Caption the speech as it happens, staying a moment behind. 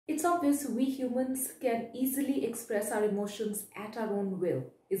It's obvious we humans can easily express our emotions at our own will,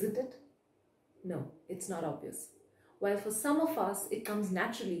 isn't it? No, it's not obvious. While for some of us it comes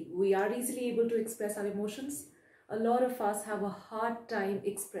naturally, we are easily able to express our emotions, a lot of us have a hard time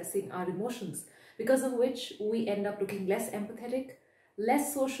expressing our emotions, because of which we end up looking less empathetic,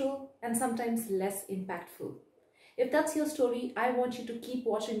 less social, and sometimes less impactful. If that's your story, I want you to keep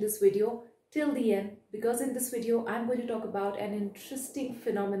watching this video till the end, because in this video I'm going to talk about an interesting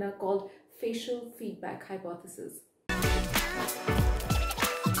phenomena called facial feedback hypothesis.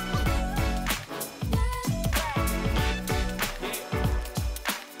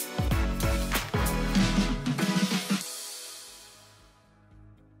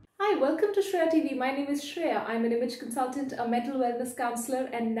 Hi, welcome to Shreya TV. My name is Shreya. I'm an image consultant, a mental wellness counselor,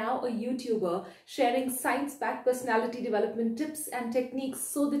 and now a YouTuber sharing science-backed personality development tips and techniques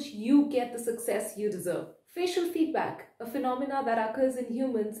so that you get the success you deserve. Facial feedback, a phenomena that occurs in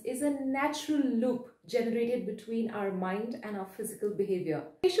humans, is a natural loop generated between our mind and our physical behavior.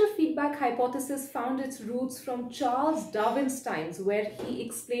 Facial feedback hypothesis found its roots from Charles Darwin's times, where he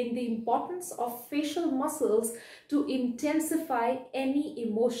explained the importance of facial muscles to intensify any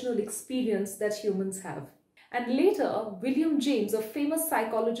emotional experience that humans have. And later, William James, a famous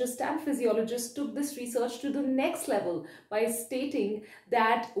psychologist and physiologist, took this research to the next level by stating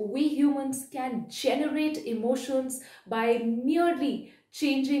that we humans can generate emotions by merely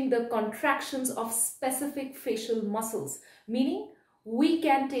changing the contractions of specific facial muscles, meaning we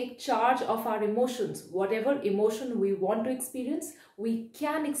can take charge of our emotions. Whatever emotion we want to experience, we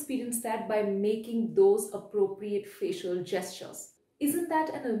can experience that by making those appropriate facial gestures. Isn't that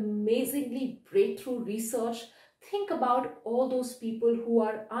an amazingly breakthrough research? Think about all those people who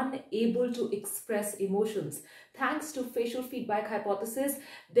are unable to express emotions. Thanks to facial feedback hypothesis,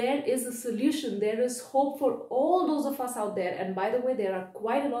 there is a solution. There is hope for all those of us out there. And by the way, there are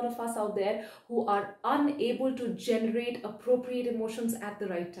quite a lot of us out there who are unable to generate appropriate emotions at the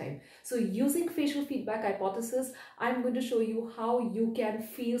right time. So using facial feedback hypothesis, I'm going to show you how you can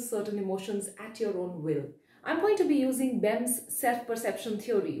feel certain emotions at your own will. I'm going to be using Bem's self-perception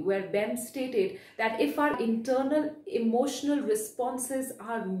theory, where Bem stated that if our internal emotional responses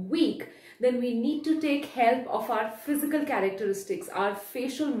are weak, then we need to take help of our physical characteristics, our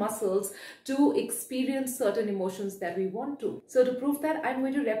facial muscles, to experience certain emotions that we want to. So to prove that, I'm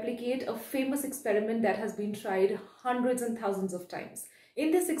going to replicate a famous experiment that has been tried hundreds and thousands of times. In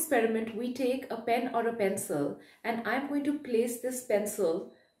this experiment, we take a pen or a pencil, and I'm going to place this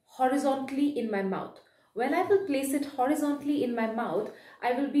pencil horizontally in my mouth. When I will place it horizontally in my mouth,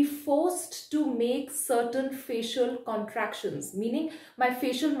 I will be forced to make certain facial contractions, meaning my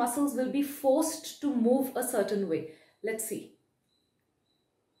facial muscles will be forced to move a certain way. Let's see.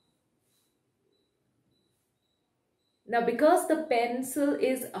 Now, because the pencil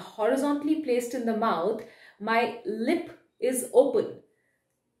is horizontally placed in the mouth, my lip is open.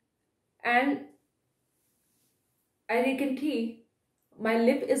 And as you can see, my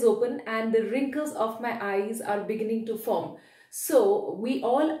lip is open and the wrinkles of my eyes are beginning to form. So we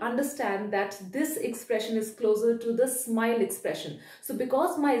all understand that this expression is closer to the smile expression. So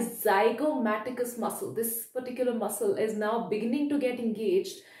because my zygomaticus muscle, this particular muscle, is now beginning to get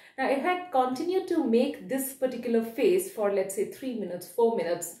engaged, now if I continue to make this particular face for, let's say, 3 minutes, 4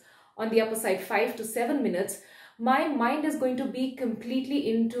 minutes, on the upper side 5 to 7 minutes, my mind is going to be completely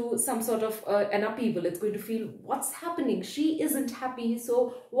into some sort of an upheaval. It's going to feel, what's happening? She isn't happy,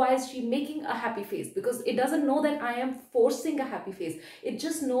 so why is she making a happy face? Because it doesn't know that I am forcing a happy face. It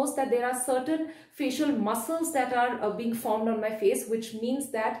just knows that there are certain facial muscles that are being formed on my face, which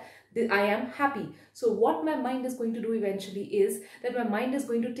means that I am happy. So what my mind is going to do eventually is that my mind is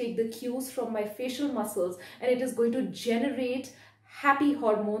going to take the cues from my facial muscles, and it is going to generate happy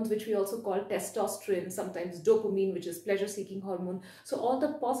hormones, which we also call testosterone, sometimes dopamine, which is pleasure-seeking hormone. So all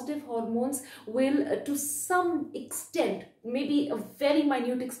the positive hormones will, to some extent, maybe a very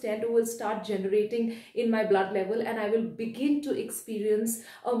minute extent, will start generating in my blood level, and I will begin to experience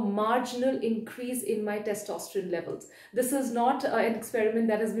a marginal increase in my testosterone levels. This is not an experiment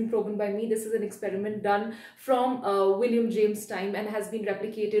that has been proven by me. This is an experiment done from William James' time and has been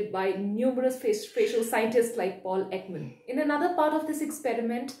replicated by numerous facial scientists like Paul Ekman. In another part of this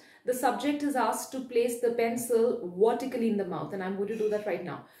experiment, the subject is asked to place the pencil vertically in the mouth, and I'm going to do that right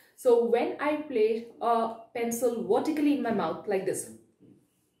now. So when I place a pencil vertically in my mouth like this,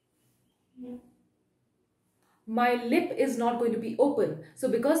 my lip is not going to be open. So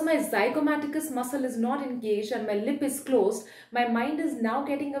because my zygomaticus muscle is not engaged and my lip is closed, my mind is now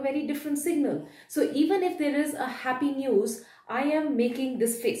getting a very different signal. So even if there is a happy news, I am making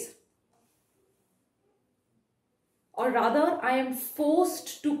this face. or rather I am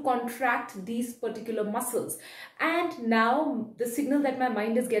forced to contract these particular muscles. And now the signal that my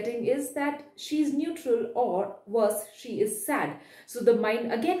mind is getting is that she's neutral, or worse, she is sad. So the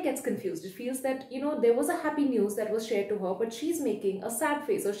mind again gets confused. It feels that, there was a happy news that was shared to her, but she's making a sad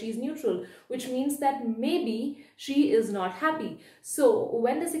face, or she's neutral, which means that maybe she is not happy. So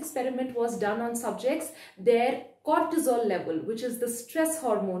when this experiment was done on subjects, their cortisol level, which is the stress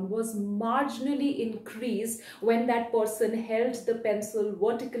hormone, was marginally increased when that person held the pencil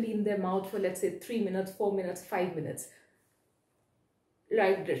vertically in their mouth for, let's say, 3 minutes, 4 minutes, 5 minutes.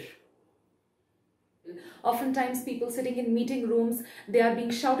 Like this. Oftentimes people sitting in meeting rooms, they are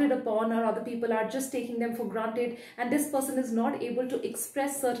being shouted upon, or other people are just taking them for granted, and this person is not able to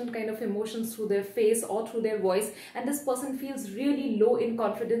express certain kind of emotions through their face or through their voice, and this person feels really low in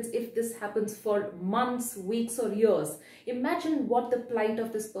confidence if this happens for months, weeks or years. Imagine what the plight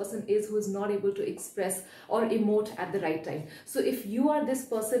of this person is who is not able to express or emote at the right time. So if you are this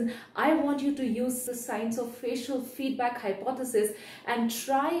person, I want you to use the science of facial feedback hypothesis and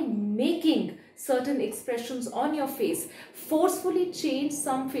try making certain expressions on your face. Forcefully change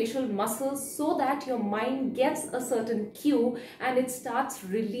some facial muscles so that your mind gets a certain cue and it starts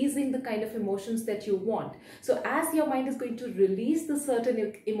releasing the kind of emotions that you want. So as your mind is going to release the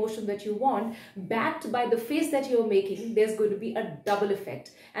certain emotion that you want, backed by the face that you're making, there's going to be a double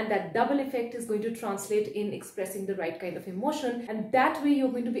effect. And that double effect is going to translate in expressing the right kind of emotion. And that way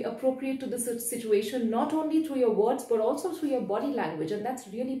you're going to be appropriate to the situation, not only through your words, but also through your body language. And that's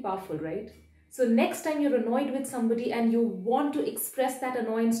really powerful, right? So next time you're annoyed with somebody and you want to express that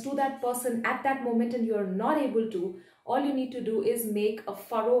annoyance to that person at that moment and you're not able to, all you need to do is make a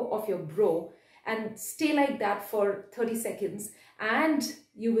furrow of your brow and stay like that for 30 seconds, and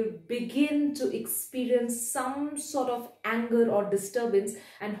you will begin to experience some sort of anger or disturbance,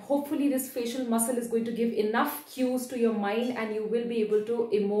 and hopefully this facial muscle is going to give enough cues to your mind and you will be able to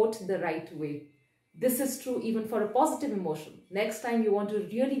emote the right way. This is true even for a positive emotion. Next time you want to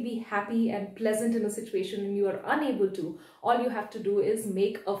really be happy and pleasant in a situation and you are unable to, all you have to do is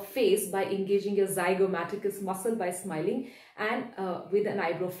make a face by engaging your zygomaticus muscle by smiling and with an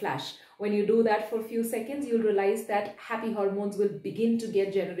eyebrow flash. When you do that for a few seconds, you'll realize that happy hormones will begin to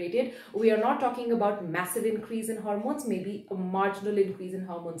get generated. We are not talking about massive increase in hormones, maybe a marginal increase in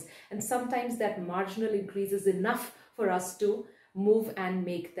hormones. And sometimes that marginal increase is enough for us to move and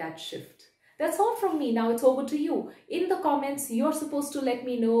make that shift. That's all from me. Now it's over to you. In the comments, you're supposed to let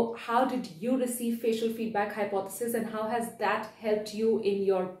me know how did you receive facial feedback hypothesis and how has that helped you in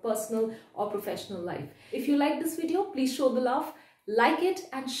your personal or professional life. If you like this video, please show the love, like it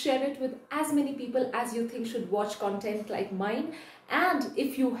and share it with as many people as you think should watch content like mine. And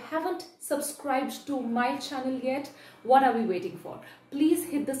if you haven't subscribed to my channel yet, what are we waiting for? Please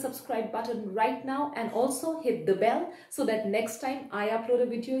hit the subscribe button right now and also hit the bell so that next time I upload a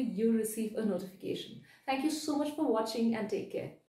video, you receive a notification. Thank you so much for watching and take care.